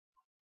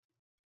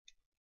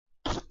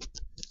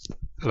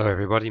Hello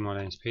everybody, my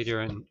name is Peter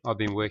and I've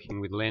been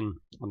working with Len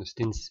on the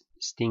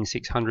Sting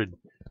 600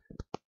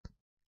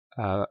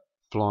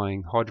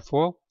 flying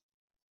hydrofoil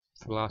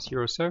for the last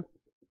year or so,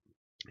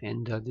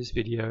 and this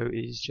video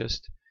is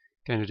just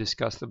going to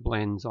discuss the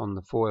blends on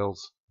the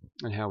foils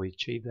and how we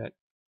achieve that.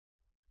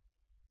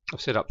 I've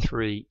set up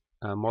three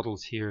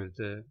models here of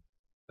the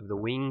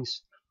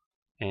wings,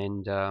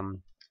 and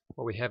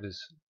what we have is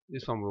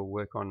this one we'll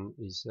work on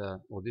is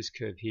or this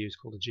curve here is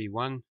called a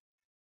G1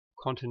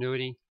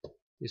 continuity.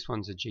 This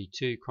one's a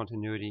G2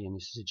 continuity, and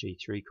this is a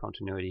G3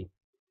 continuity.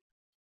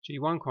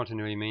 G1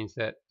 continuity means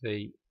that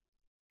the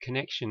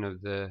connection of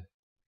the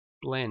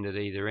blend at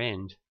either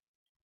end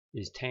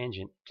is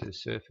tangent to the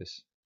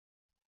surface.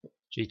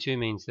 G2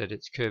 means that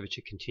it's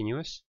curvature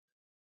continuous,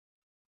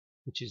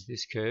 which is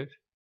this curve,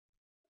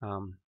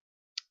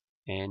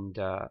 and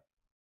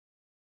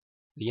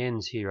the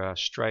ends here are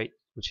straight,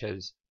 which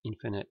has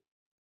infinite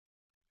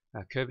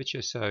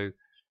curvature. So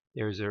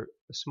there is a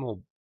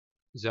small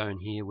zone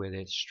here where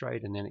they're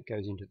straight and then it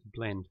goes into the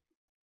blend.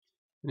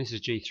 And this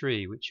is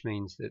G3, which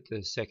means that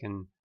the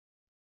second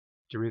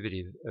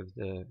derivative of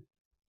the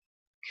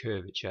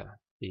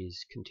curvature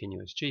is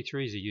continuous.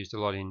 G3s are used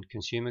a lot in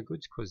consumer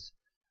goods because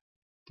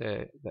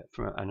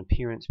from an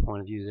appearance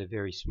point of view they're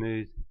very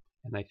smooth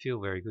and they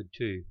feel very good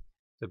too.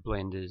 The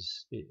blend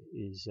is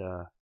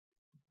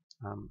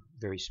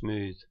very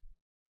smooth.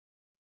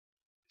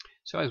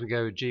 So as we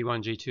go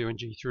G1, G2 and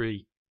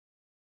G3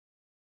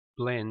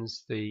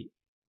 blends, the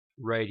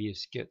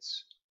radius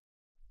gets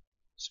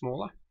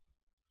smaller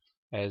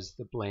as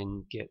the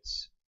blend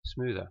gets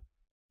smoother.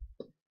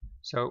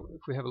 So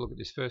if we have a look at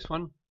this first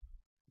one,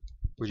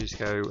 we'll just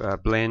go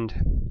blend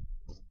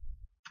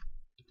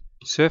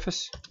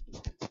surface,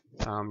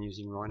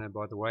 using Rhino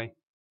by the way.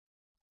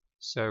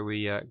 So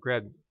we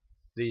grab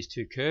these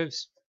two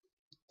curves,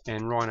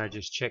 and Rhino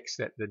just checks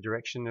that the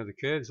direction of the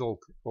curves, all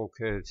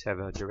curves have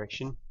a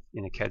direction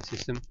in a CAD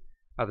system,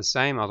 are the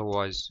same,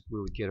 otherwise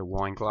we would get a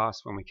wine glass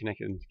when we connect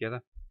them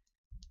together.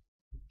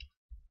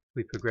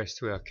 We progress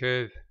to our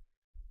curve.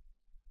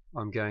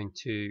 I'm going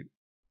to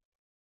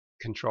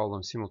control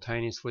them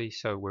simultaneously,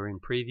 so we're in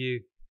preview,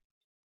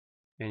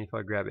 and if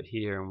I grab it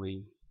here and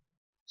we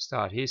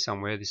start here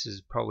somewhere, this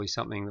is probably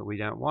something that we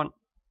don't want.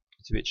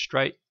 It's a bit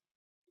straight.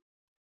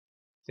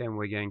 Then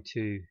we're going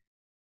to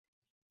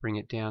bring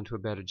it down to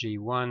about a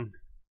G1,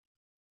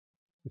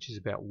 which is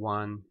about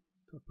 1.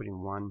 If I put in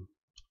 1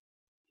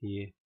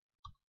 here,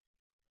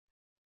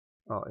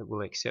 it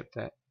will accept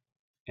that,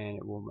 and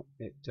it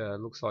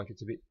looks like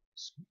it's a bit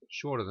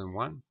shorter than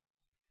 1.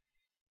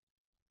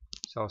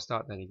 So I'll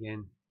start that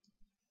again.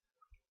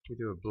 We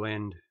do a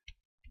blend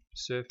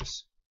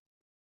surface.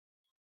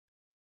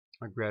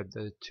 I grab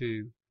the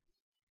two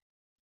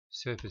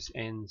surface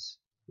ends,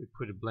 we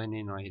put a blend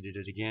in, I did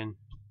it again.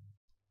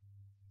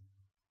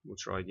 We'll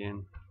try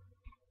again.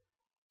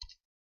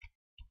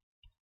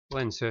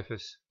 Blend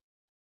surface.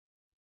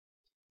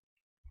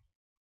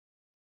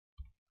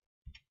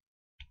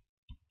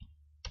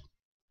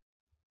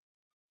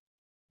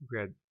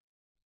 Grab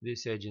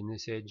this edge and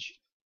this edge.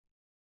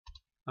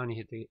 Only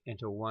hit the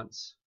enter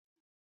once.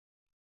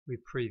 We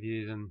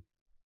preview them.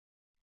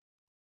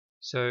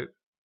 So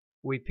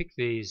we pick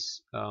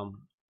these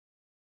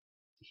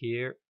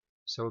here.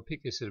 So we'll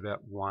pick this at about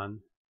 1.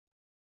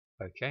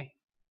 Okay.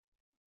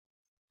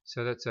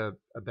 So that's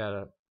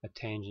about a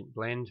tangent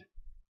blend.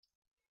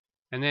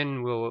 And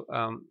then we'll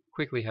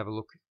quickly have a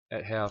look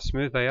at how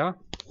smooth they are.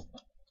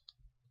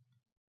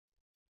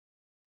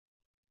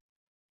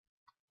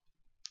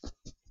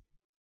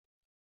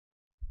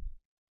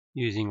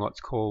 Using what's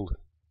called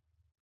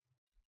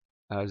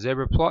a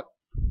zebra plot.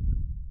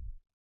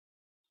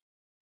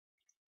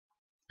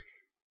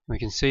 We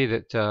can see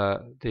that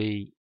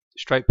the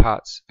straight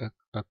parts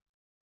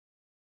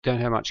don't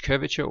have much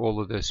curvature.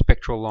 All of the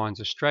spectral lines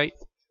are straight.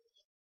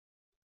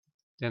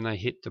 Then they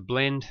hit the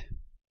blend,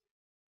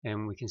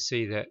 and we can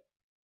see that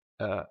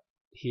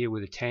here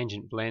with a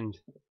tangent blend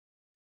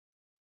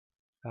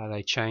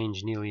they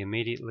change nearly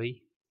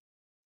immediately,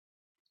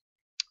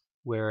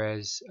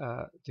 whereas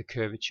the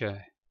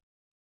curvature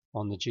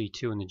on the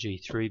G2 and the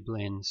G3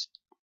 blends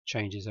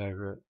changes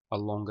over a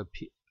longer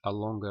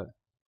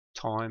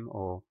time,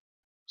 or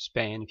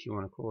span, if you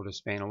want to call it a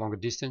span. A longer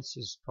distance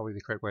is probably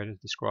the correct way to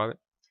describe it,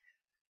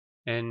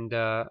 and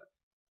that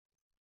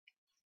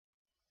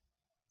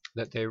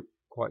they're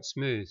quite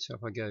smooth. So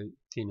if I go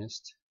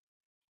thinnest,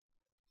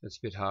 that's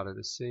a bit harder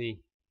to see.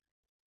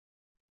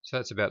 So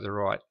that's about the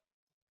right.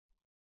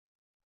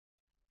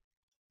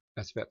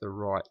 That's about the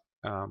right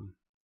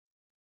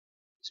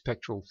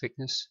spectral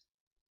thickness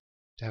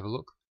to have a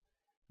look.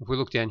 If we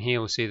look down here,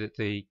 we'll see that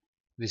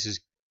this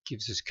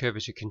gives us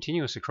curvature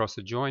continuous across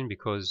the join,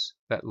 because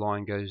that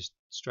line goes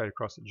straight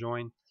across the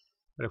join.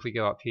 But if we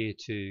go up here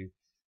to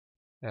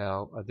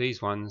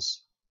these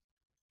ones,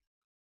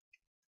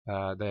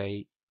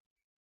 they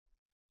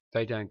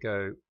don't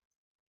go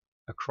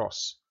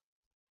across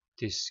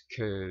this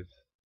curve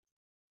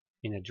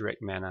in a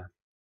direct manner.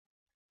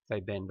 They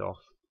bend off.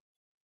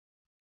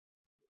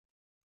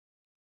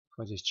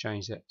 I just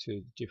change that to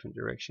a different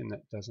direction,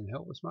 that doesn't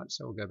help as much,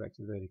 so we'll go back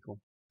to vertical.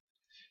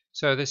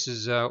 So this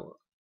is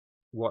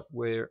what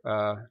we're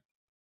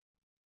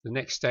the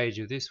next stage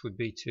of this would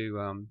be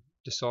to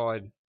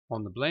decide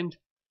on the blend.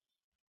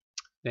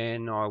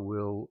 Then I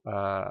will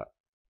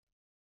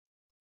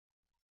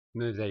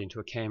move that into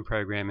a CAM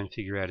program and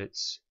figure out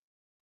its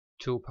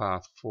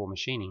toolpath for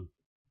machining,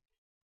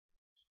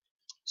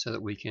 so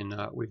that we can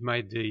we've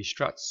made the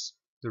struts,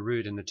 the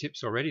root and the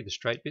tips already, the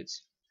straight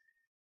bits,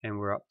 and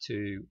we're up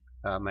to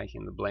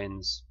making the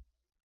blends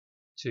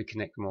to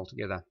connect them all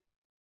together.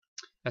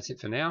 That's it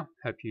for now.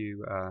 Hope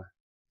you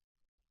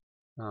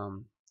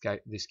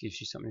this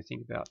gives you something to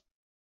think about.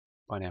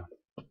 Bye now.